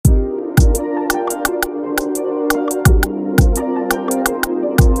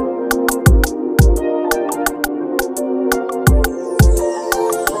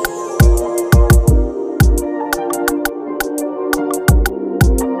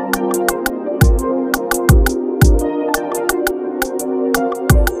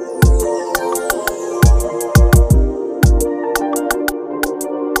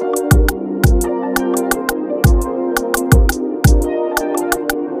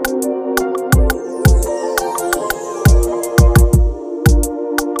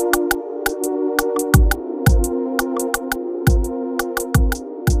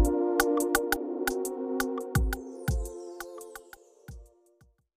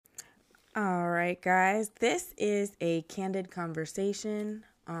All right, guys. This is a candid conversation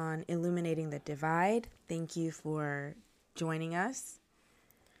on illuminating the divide. Thank you for joining us.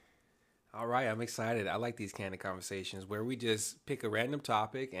 All right, I'm excited. I like these candid conversations where we just pick a random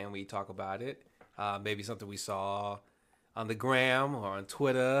topic and we talk about it. Maybe something we saw on the gram or on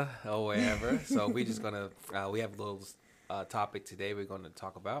Twitter or wherever. So we just gonna we have a little topic today we're going to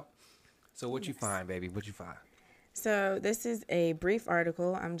talk about. So what you Yes. find, baby? What you find? So, this is a brief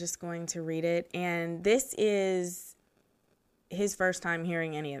article. I'm just going to read it. And this is his first time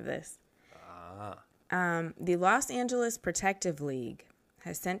hearing any of this. Ah, The Los Angeles Protective League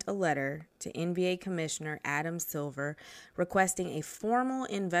has sent a letter to NBA Commissioner Adam Silver requesting a formal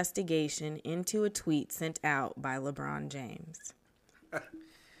investigation into a tweet sent out by LeBron James.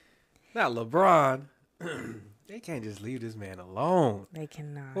 not LeBron. They can't just leave this man alone. They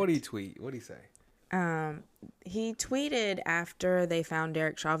cannot. What do you tweet? What do you say? He tweeted after they found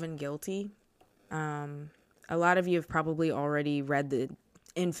Derek Chauvin guilty. A lot of you have probably already read the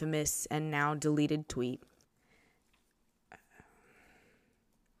infamous and now deleted tweet.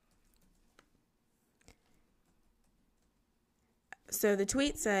 So the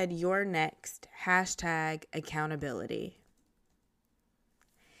tweet said, "You're next, hashtag accountability."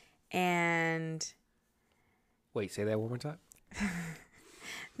 And Wait, say that one more time.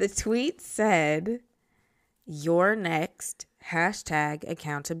 the tweet said, "You're next, hashtag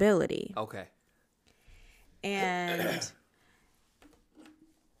accountability." Okay. And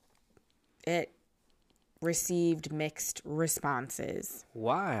it received mixed responses.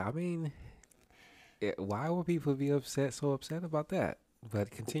 Why? I mean, why would people be so upset about that?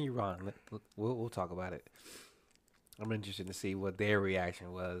 But continue on. We'll talk about it. I'm interested to see what their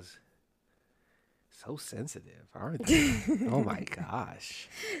reaction was. So sensitive, aren't they? Oh my gosh.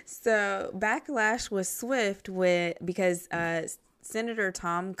 So backlash was swift because Senator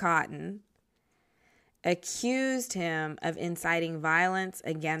Tom Cotton accused him of inciting violence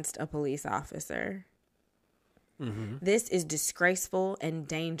against a police officer. This is disgraceful and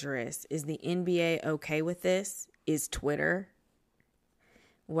dangerous. Is the NBA okay with this? Is Twitter?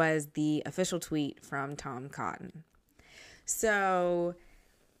 Was the official tweet from Tom Cotton. So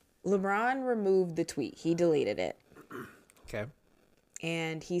LeBron removed the tweet. He deleted it. Okay.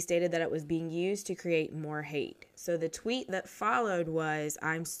 And he stated that it was being used to create more hate. So the tweet that followed was,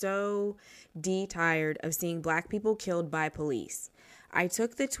 "I'm so tired of seeing black people killed by police. I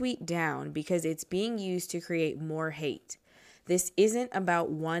took the tweet down because it's being used to create more hate. This isn't about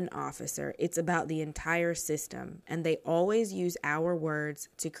one officer, it's about the entire system, and they always use our words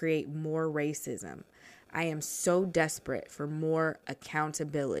to create more racism. I am so desperate for more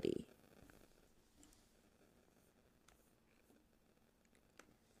accountability."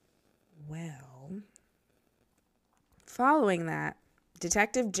 Well, following that,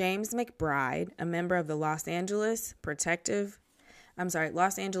 Detective James McBride, a member of the Los Angeles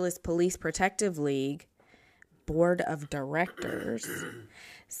Police Protective League Board of Directors,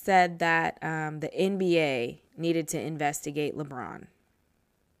 said that the NBA needed to investigate LeBron.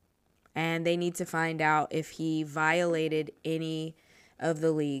 And they need to find out if he violated any of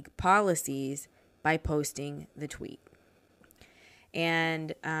the league policies by posting the tweet.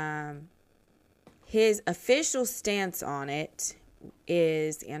 And his official stance on it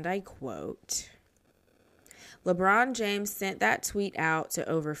is, and I quote, "LeBron James sent that tweet out to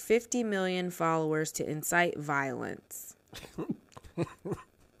over 50 million followers to incite violence."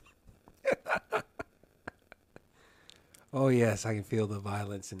 Oh yes, I can feel the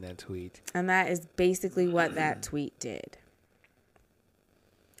violence in that tweet. And that is basically what that tweet did.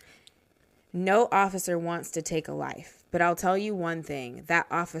 No officer wants to take a life, but I'll tell you one thing, that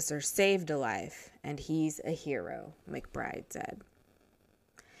officer saved a life, and he's a hero, McBride said.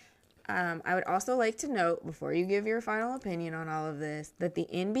 I would also like to note, before you give your final opinion on all of this, that the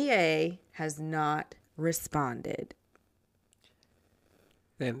NBA has not responded.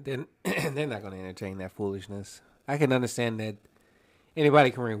 Then they're not going to entertain that foolishness. I can understand that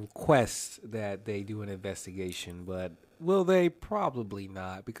anybody can request that they do an investigation, but will they? Probably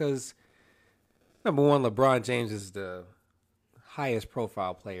not, because number one, LeBron James is the highest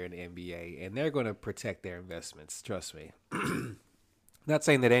profile player in the NBA, and they're going to protect their investments. Trust me. Not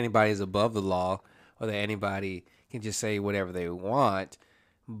saying that anybody is above the law or that anybody can just say whatever they want,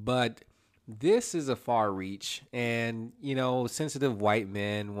 but this is a far reach, and sensitive white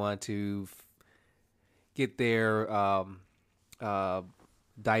men want to get their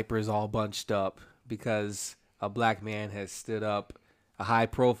diapers all bunched up because a black man has stood up, a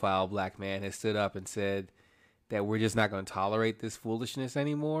high-profile black man has stood up and said that we're just not going to tolerate this foolishness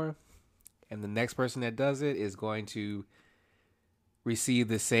anymore, and the next person that does it is going to receive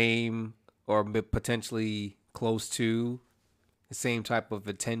the same or potentially close to the same type of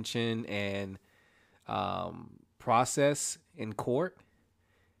attention and process in court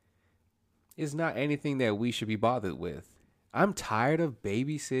is not anything that we should be bothered with. I'm tired of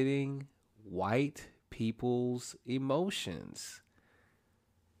babysitting white people's emotions.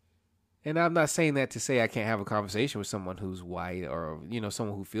 And I'm not saying that to say I can't have a conversation with someone who's white or,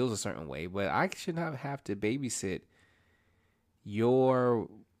 someone who feels a certain way, but I should not have to babysit your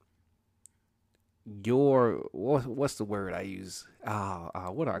what's the word I use?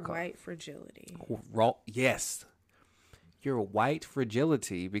 What do I call White fragility. Yes. Your white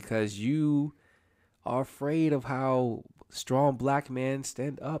fragility, because you are afraid of how strong black men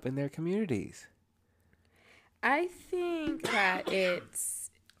stand up in their communities. I think that it's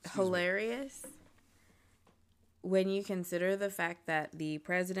hilarious when you consider the fact that the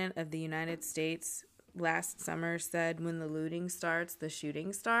President of the United States last summer said, when the looting starts, the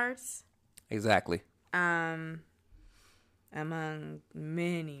shooting starts. Exactly. Among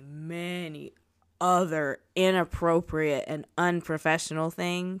many, many other inappropriate and unprofessional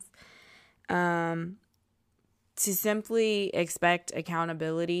things. To simply expect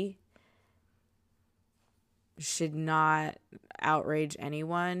accountability should not outrage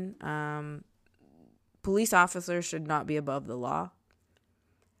anyone. Police officers should not be above the law.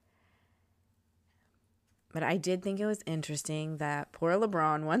 But I did think it was interesting that poor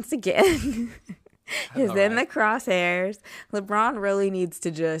LeBron, once again, is in the crosshairs. LeBron really needs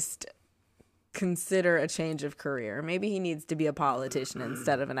to just consider a change of career. Maybe he needs to be a politician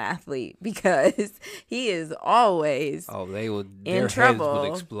instead of an athlete, because he is always their trouble. Heads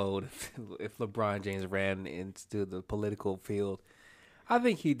would explode if LeBron James ran into the political field. I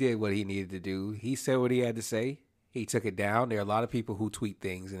think he did what he needed to do. He said what he had to say. He took it down. There are a lot of people who tweet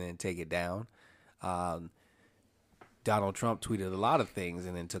things and then take it down. Donald Trump tweeted a lot of things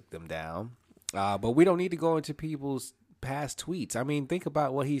and then took them down. But we don't need to go into people's past tweets. I mean, think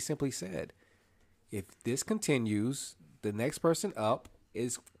about what he simply said. If this continues, the next person up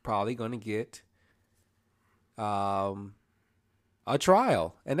is probably going to get a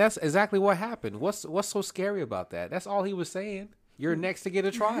trial. And that's exactly what happened. What's so scary about that? That's all he was saying. You're next to get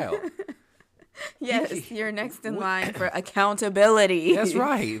a trial. Yes, you're next in line for accountability. That's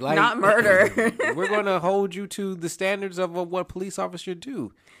right. Not murder. We're going to hold you to the standards of what police officers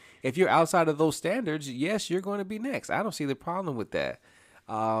do. If you're outside of those standards, yes, you're going to be next. I don't see the problem with that.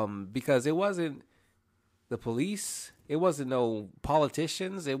 Because it wasn't the police. It wasn't no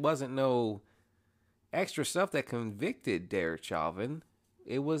politicians. It wasn't no extra stuff that convicted Derek Chauvin.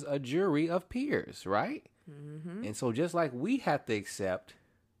 It was a jury of peers, right? Mm-hmm. And so just like we have to accept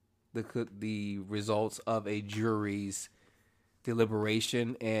the results of a jury's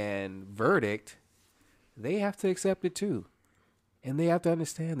deliberation and verdict, they have to accept it too. And they have to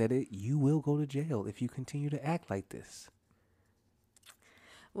understand that you will go to jail if you continue to act like this.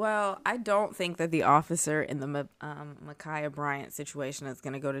 Well, I don't think that the officer in the Ma'Khia Bryant situation is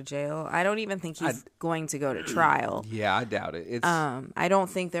going to go to jail. I don't even think he's going to go to trial. Yeah, I doubt it. I don't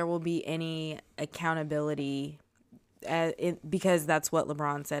think there will be any accountability because that's what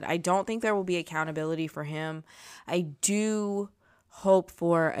LeBron said. I don't think there will be accountability for him. I do hope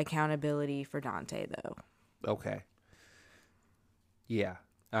for accountability for Dante, though. Okay. Yeah,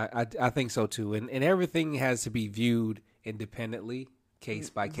 I think so too. And everything has to be viewed independently,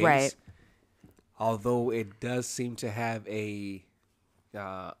 case by case. Right. Although it does seem to have a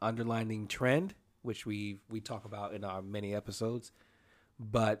underlining trend, which we talk about in our many episodes.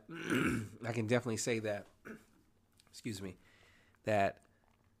 But I can definitely say that, that,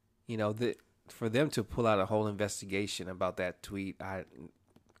 for them to pull out a whole investigation about that tweet,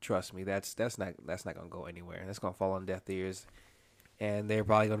 trust me, that's not going to go anywhere. That's going to fall on deaf ears. And they're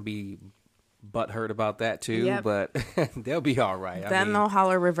probably going to be butthurt about that too, yep. But they'll be all right. Then they'll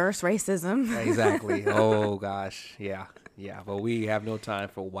holler reverse racism. Exactly. Oh gosh, yeah. But we have no time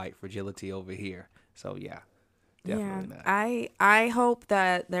for white fragility over here. So yeah, definitely not. I hope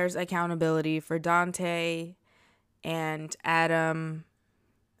that there's accountability for Dante and Adam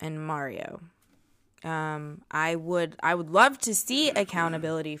and Mario. I would love to see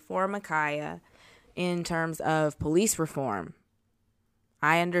accountability for Ma'Khia in terms of police reform.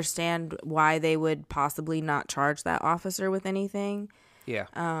 I understand why they would possibly not charge that officer with anything. Yeah.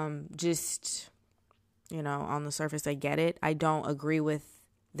 Just, on the surface, I get it. I don't agree with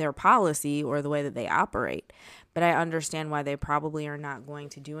their policy or the way that they operate, but I understand why they probably are not going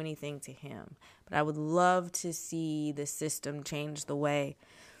to do anything to him. But I would love to see the system change the way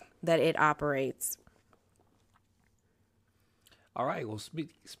that it operates. All right. Well,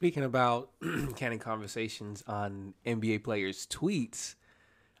 speaking about candid conversations on NBA players' tweets,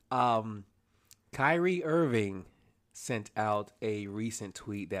 Kyrie Irving sent out a recent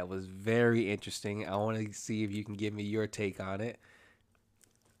tweet that was very interesting. I want to see if you can give me your take on it.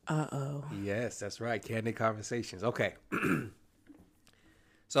 Uh-oh. Yes, that's right. Candid Conversations. Okay.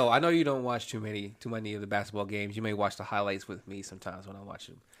 So I know you don't watch too many of the basketball games. You may watch the highlights with me sometimes when I watch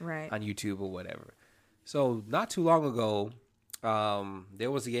them on YouTube or whatever. So not too long ago, there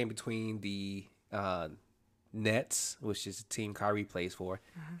was a game between the Nets, which is the team Kyrie plays for,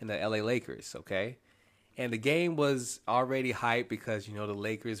 and the LA Lakers. Okay. And the game was already hyped because, the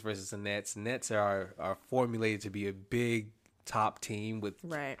Lakers versus the Nets. Nets are formulated to be a big top team with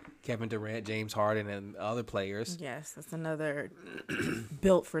Kevin Durant, James Harden, and other players. Yes, that's another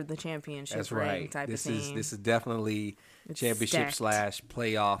built for the championship. That's right. Type this of thing. This is definitely championship /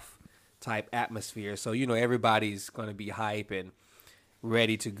 playoff type atmosphere. So everybody's going to be hype and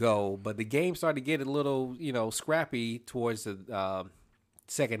ready to go. But the game started to get a little scrappy towards the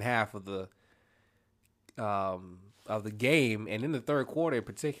second half of the game, and in the third quarter in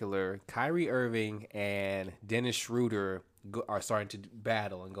particular, Kyrie Irving and Dennis Schroeder are starting to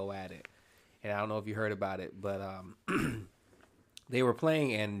battle and go at it. And I don't know if you heard about it, but they were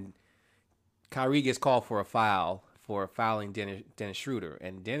playing, and Kyrie gets called for a foul for fouling Dennis Schroeder,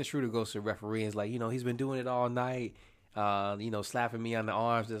 and Dennis Schroeder goes to the referee and is like, he's been doing it all night, slapping me on the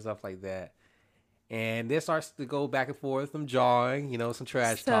arms and stuff like that. And there starts to go back and forth, some jawing, some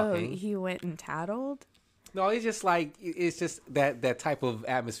trash talking. So he went and tattled? No, it's just that type of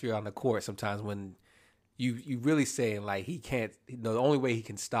atmosphere on the court sometimes when you really saying like he can't, the only way he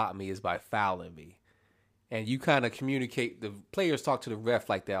can stop me is by fouling me. And you kind of communicate, the players talk to the ref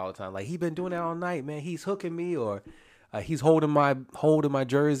like that all the time. Like, he been doing that all night, man. He's hooking me, or he's holding my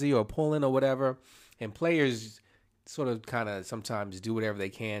jersey or pulling or whatever. And players sort of kind of sometimes do whatever they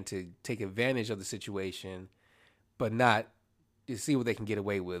can to take advantage of the situation, but not to see what they can get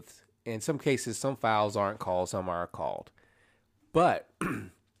away with. In some cases, some fouls aren't called, some are called. But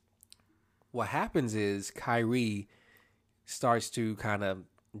what happens is Kyrie starts to kind of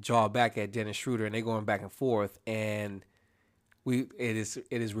jaw back at Dennis Schroeder, and they're going back and forth. And it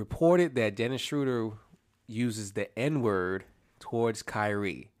is reported that Dennis Schroeder uses the N-word towards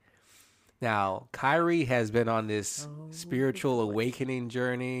Kyrie. Now, Kyrie has been on this spiritual awakening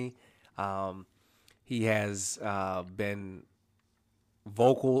journey. He has been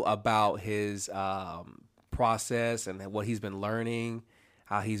vocal about his process and what he's been learning,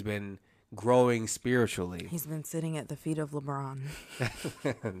 how he's been growing spiritually. He's been sitting at the feet of LeBron.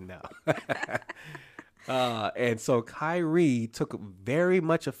 No. And so Kyrie took very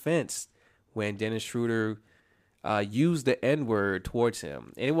much offense when Dennis Schroeder used the N-word towards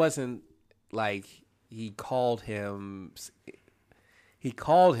him. It wasn't like he called him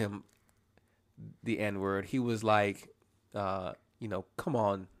the N-word. He was like, come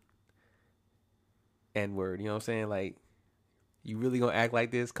on, N-word. You know what I'm saying? Like, you really gonna act like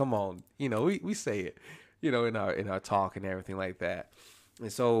this? Come on. We say it, in our talk and everything like that.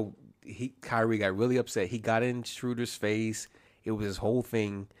 And so Kyrie got really upset. He got in Schroeder's face. It was his whole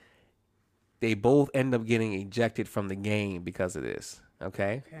thing. They both end up getting ejected from the game because of this.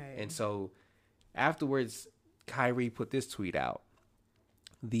 Okay. And so afterwards, Kyrie put this tweet out.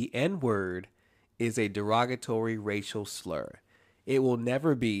 The N-word is a derogatory racial slur. It will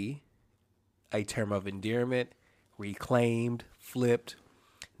never be a term of endearment, reclaimed, flipped.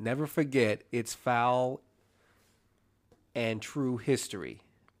 Never forget its foul and true history.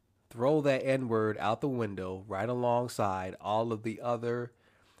 Throw that N-word out the window right alongside all of the other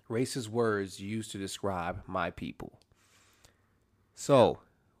racist words used to describe my people. So,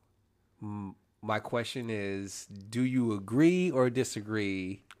 my question is, do you agree or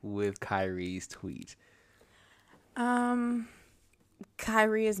disagree with Kyrie's tweet?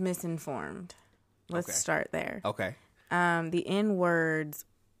 Kyrie is misinformed. Let's start there. Okay. The N-word's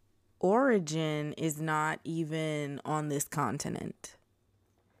origin is not even on this continent.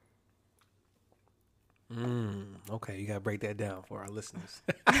 Okay, you got to break that down for our listeners.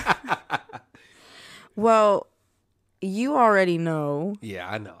 Well, you already know. Yeah,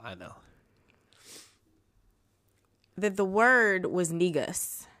 I know. That the word was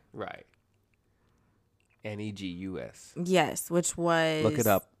negus. Right. Negus. Yes, which was... Look it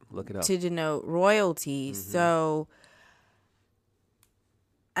up. To denote royalty. Mm-hmm. So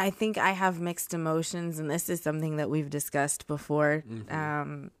I think I have mixed emotions, and this is something that we've discussed before,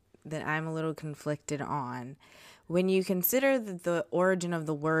 that I'm a little conflicted on. When you consider that the origin of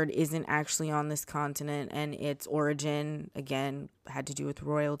the word isn't actually on this continent, and its origin, again, had to do with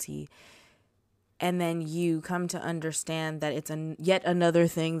royalty, and then you come to understand that it's yet another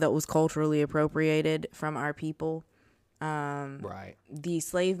thing that was culturally appropriated from our people. Right. The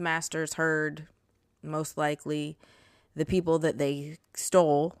slave masters heard most likely the people that they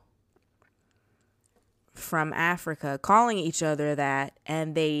stole from Africa, calling each other that,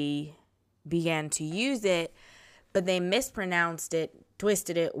 and they began to use it, but they mispronounced it,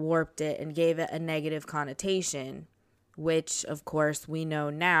 twisted it, warped it, and gave it a negative connotation, which, of course, we know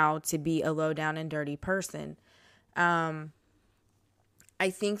now to be a low down and dirty person. I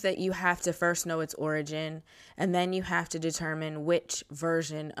think that you have to first know its origin, and then you have to determine which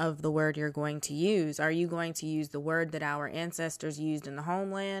version of the word you're going to use. Are you going to use the word that our ancestors used in the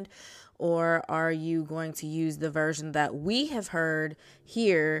homeland, or are you going to use the version that we have heard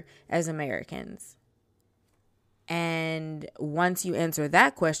here as Americans? And once you answer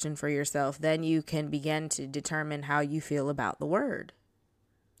that question for yourself, then you can begin to determine how you feel about the word.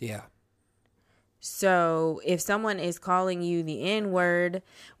 Yeah. So if someone is calling you the N word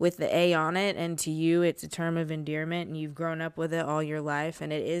with the A on it, and to you it's a term of endearment and you've grown up with it all your life,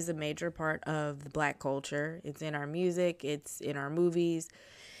 and it is a major part of the Black culture, it's in our music, it's in our movies,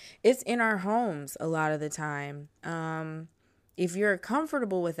 it's in our homes a lot of the time. If you're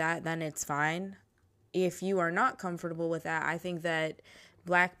comfortable with that, then it's fine. If you are not comfortable with that, I think that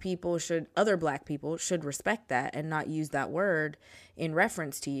other black people should respect that and not use that word in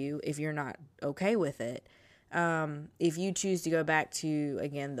reference to you if you're not okay with it. If you choose to go back to,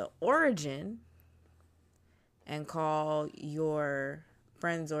 again, the origin and call your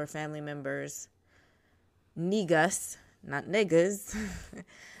friends or family members niggas, not niggas,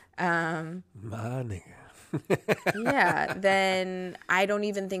 My nigga. yeah, then I don't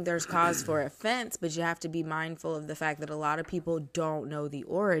even think there's cause for offense, but you have to be mindful of the fact that a lot of people don't know the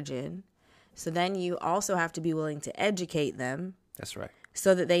origin. So then you also have to be willing to educate them. That's right.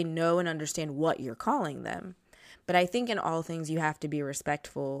 So that they know and understand what you're calling them. But I think in all things you have to be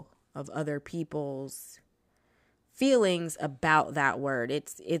respectful of other people's feelings about that word.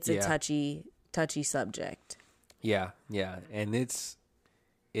 It's a touchy subject. Yeah, and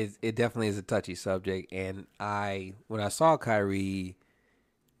it definitely is a touchy subject. And when I saw Kyrie,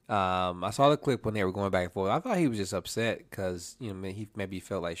 I saw the clip when they were going back and forth. I thought he was just upset because he maybe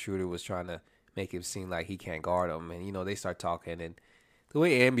felt like Schroeder was trying to make it seem like he can't guard him, and they start talking. And the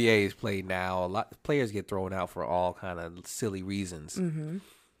way NBA is played now, a lot of players get thrown out for all kind of silly reasons. Mm-hmm.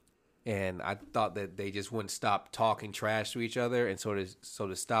 And I thought that they just wouldn't stop talking trash to each other, and so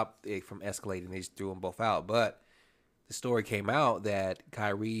to stop it from escalating, they just threw them both out. But the story came out that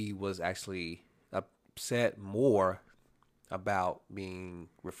Kyrie was actually upset more about being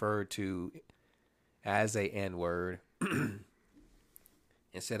referred to as a N-word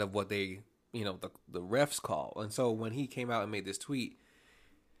instead of what they, the refs call. And so when he came out and made this tweet,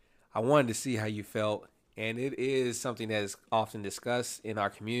 I wanted to see how you felt. And it is something that is often discussed in our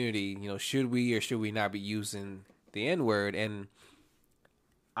community. Should we or should we not be using the N-word? And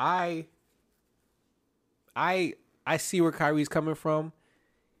I see where Kyrie's coming from,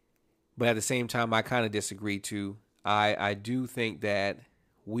 but at the same time, I kind of disagree too. I do think that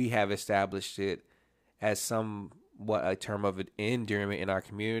we have established it as somewhat a term of endearment in our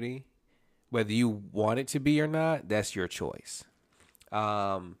community. Whether you want it to be or not, that's your choice.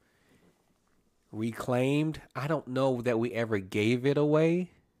 Reclaimed, I don't know that we ever gave it away.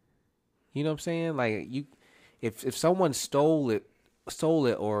 You know what I'm saying? Like if someone stole it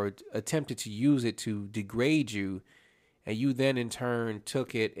or attempted to use it to degrade you, and you then in turn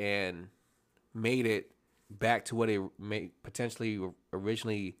took it and made it back to what it potentially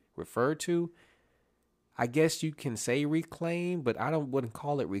originally referred to, I guess you can say reclaim, but I wouldn't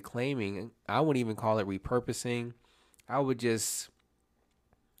call it reclaiming. I wouldn't even call it repurposing. I would just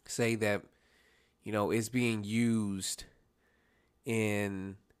say that it's being used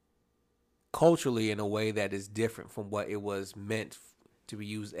in culturally in a way that is different from what it was meant to be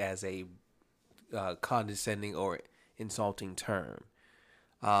used as a condescending or insulting term.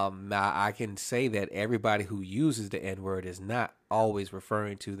 Now, I can say that everybody who uses the N-word is not always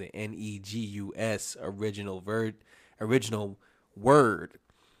referring to the NEGUS original word.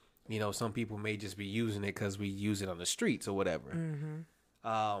 Some people may just be using it because we use it on the streets or whatever.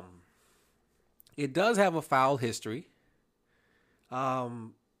 Mm-hmm. It does have a foul history.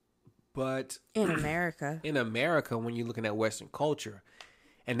 But in America, when you're looking at Western culture,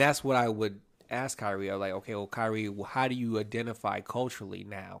 and that's what I would ask Kyrie. I'm like, okay, well, Kyrie, how do you identify culturally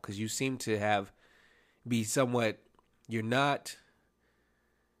now? Because you seem to be somewhat, you're not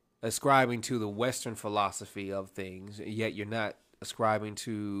ascribing to the Western philosophy of things, yet you're not ascribing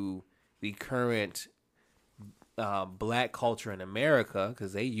to the current black culture in America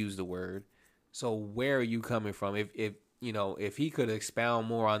because they use the word. So where are you coming from? If he could expound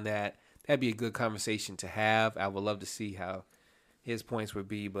more on that, that'd be a good conversation to have. I would love to see how his points would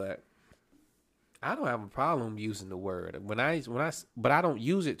be, but I don't have a problem using the word but I don't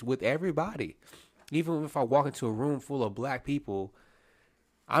use it with everybody. Even if I walk into a room full of black people,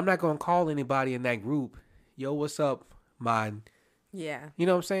 I'm not gonna call anybody in that group, "Yo, what's up, man?" Yeah. You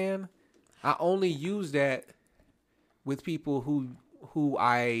know what I'm saying? I only use that with people who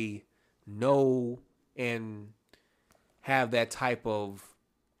I know and have that type of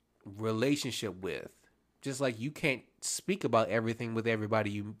relationship with. Just like you can't speak about everything with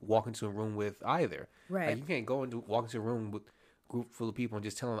everybody you walk into a room with either. Right. Like you can't walk into a room with a group full of people and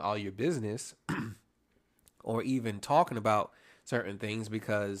just telling all your business or even talking about certain things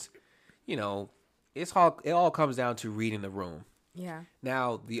because, you know, it all comes down to reading the room. Yeah.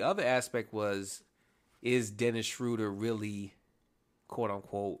 Now, the other aspect was, is Dennis Schroeder really, quote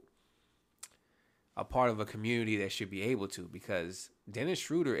unquote, a part of a community that should be able to? Because Dennis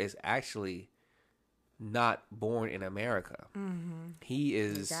Schroeder is actually not born in America. Mm-hmm. He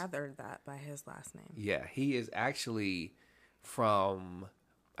is... I gathered that by his last name. Yeah, he is actually from,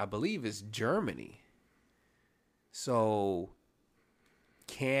 I believe it's Germany. So,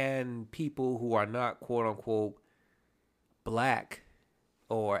 can people who are not, quote unquote, black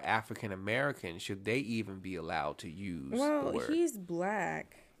or African American, should they even be allowed to use the word? He's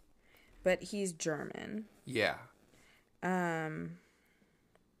black, but he's German. Yeah.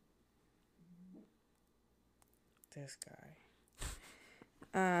 This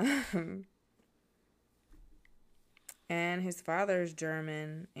guy. And his father's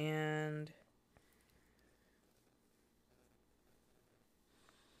German, and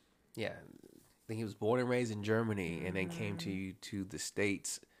Yeah. I think he was born and raised in Germany and then came to the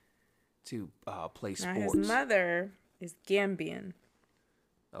States to play sports. now his mother is Gambian.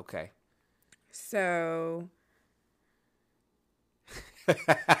 Okay. So,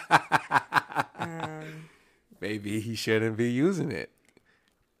 Maybe he shouldn't be using it.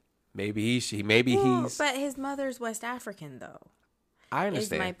 Maybe he's. But his mother's West African, though. I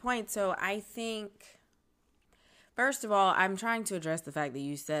understand. Is my point. So I think, first of all, I'm trying to address the fact that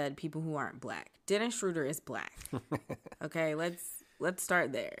you said people who aren't black. Dennis Schroeder is black. Okay, let's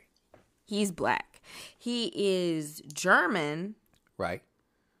start there. He's black. He is German. Right.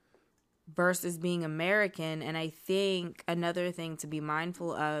 Versus being American. And I think another thing to be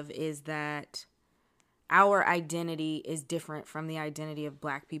mindful of is that our identity is different from the identity of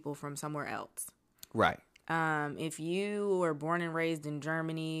black people from somewhere else. Right. If you were born and raised in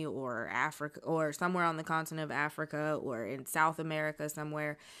Germany or Africa or somewhere on the continent of Africa or in South America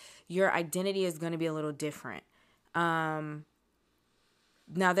somewhere, your identity is going to be a little different. Now,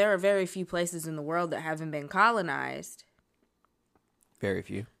 there are very few places in the world that haven't been colonized. Very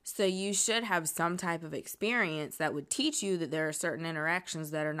few. So you should have some type of experience that would teach you that there are certain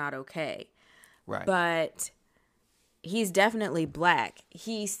interactions that are not okay. Right. But he's definitely black.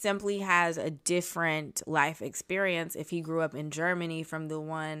 He simply has a different life experience if he grew up in Germany from the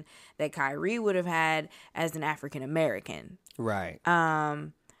one that Kyrie would have had as an African American. Right.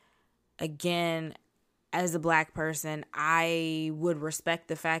 Again, as a black person, I would respect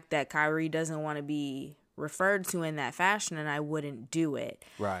the fact that Kyrie doesn't want to be referred to in that fashion, and I wouldn't do it.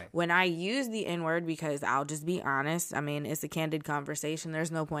 Right. When I use the N-word, because I'll just be honest, I mean, it's a candid conversation. There's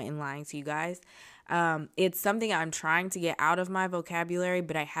no point in lying to you guys. It's something I'm trying to get out of my vocabulary,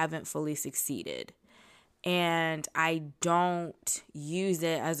 but I haven't fully succeeded. And I don't use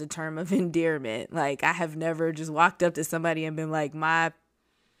it as a term of endearment. Like, I have never just walked up to somebody and been like,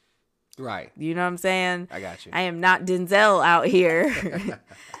 Right. You know what I'm saying? I got you. I am not Denzel out here.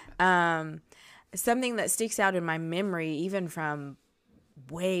 Something that sticks out in my memory, even from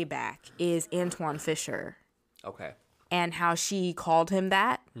way back, is Antoine Fisher. Okay. And how she called him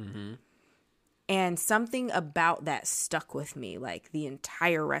that. Mm-hmm. And something about that stuck with me, like, the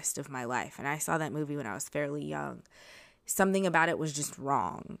entire rest of my life. And I saw that movie when I was fairly young. Something about it was just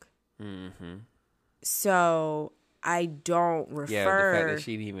wrong. Mm-hmm. So I don't refer... Yeah, the fact that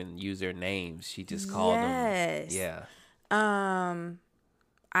she didn't even use their names. She just called them. Yeah.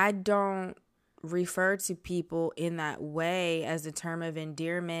 I don't refer to people in that way as a term of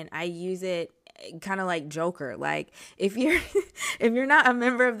endearment. I use it kind of like Joker. Like, if you're not a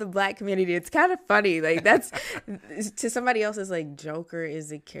member of the black community, it's kind of funny. Like, that's to somebody else, it's like, Joker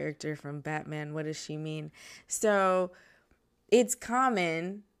is a character from Batman. What does she mean? So it's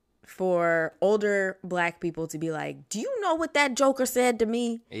common for older black people to be like, do you know what that Joker said to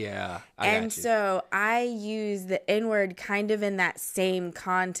me? Yeah. And so I use the N-word kind of in that same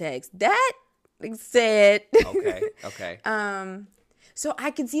context. That said. Okay. So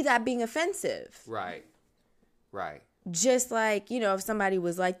I can see that being offensive. Right. Just like, if somebody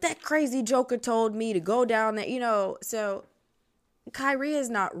was like, that crazy Joker told me to go down there, so Kyrie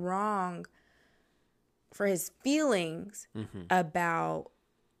is not wrong for his feelings about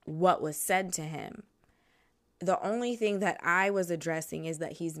what was said to him. The only thing that I was addressing is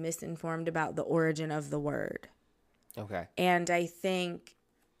that he's misinformed about the origin of the word. Okay. And I think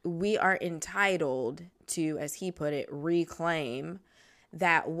we are entitled to, as he put it, reclaim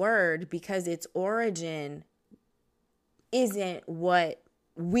that word because its origin isn't what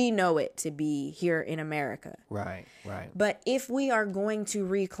we know it to be here in America. Right. But if we are going to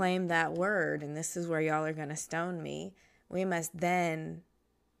reclaim that word, and this is where y'all are going to stone me, we must then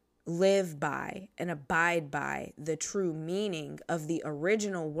live by and abide by the true meaning of the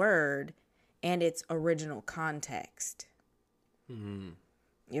original word and its original context.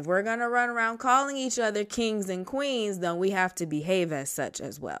 If we're going to run around calling each other kings and queens, then we have to behave as such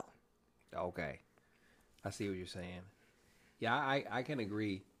as well. Okay. I see what you're saying. Yeah, I can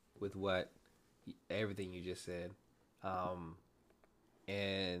agree with everything you just said.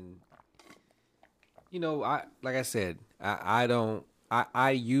 And you know, like I said,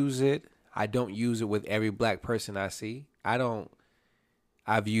 I use it. I don't use it with every black person I see.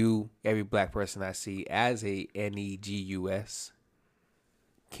 I view every black person I see as a NEGUS,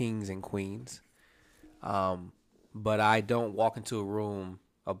 kings and queens. But I don't walk into a room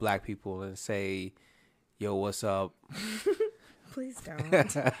of black people and say, yo, what's up? Please don't.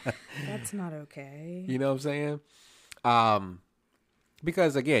 That's not okay. You know what I'm saying?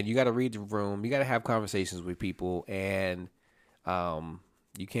 Because again, you got to read the room. You got to have conversations with people, and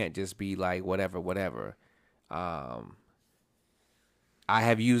you can't just be like whatever. I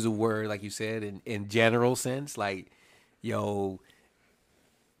have used a word, like you said, in general sense, like yo,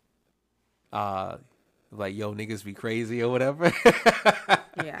 niggas be crazy or whatever.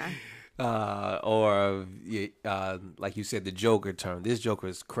 Yeah. Or like you said, the Joker term. This Joker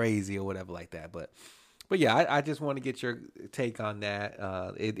is crazy or whatever like that. But yeah, I just want to get your take on that.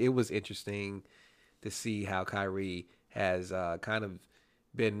 It was interesting to see how Kyrie has kind of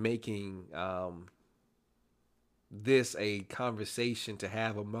been making this a conversation to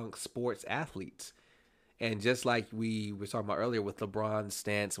have amongst sports athletes. And just like we were talking about earlier with LeBron's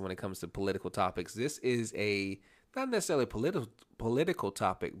stance when it comes to political topics, this is not necessarily a political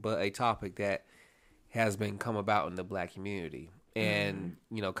topic, but a topic that has been come about in the black community. And,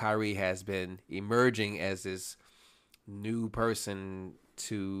 you know, Kyrie has been emerging as this new person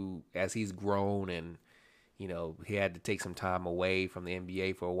as he's grown, and, you know, he had to take some time away from the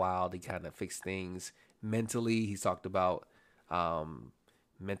NBA for a while to kind of fix things mentally. He's talked about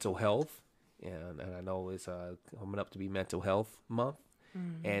mental health, and I know it's coming up to be Mental Health Month.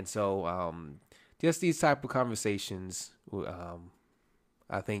 And so just these type of conversations,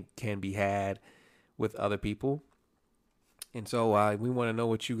 I think, can be had with other people. And so we want to know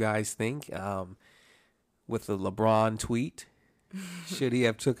what you guys think with the LeBron tweet. Should he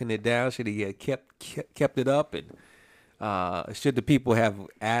have taken it down? Should he have kept it up? And should the people have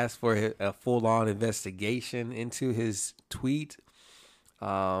asked for a full-on investigation into his tweet?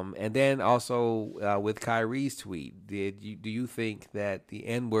 And then also with Kyrie's tweet, do you think that the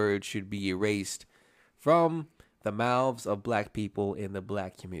N-word should be erased from the mouths of black people in the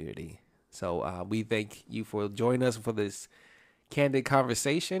black community? So we thank you for joining us for this candid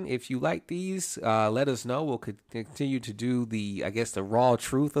conversation. If you like these, let us know. We'll continue to do the raw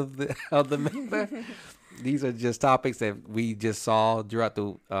truth of the matter. These are just topics that we just saw throughout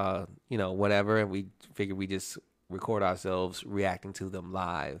the whatever, and we figured we just record ourselves reacting to them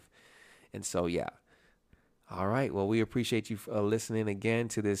live. And so yeah. All right. Well, we appreciate you listening again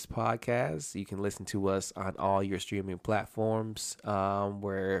to this podcast. You can listen to us on all your streaming platforms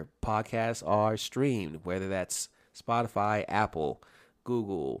where podcasts are streamed, whether that's Spotify, Apple,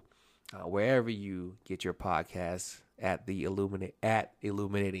 Google, wherever you get your podcasts at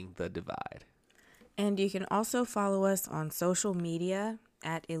Illuminating the Divide. And you can also follow us on social media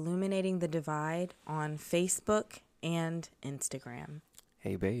at Illuminating the Divide on Facebook and Instagram.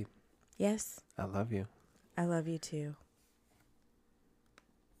 Hey, babe. Yes? I love you. I love you too.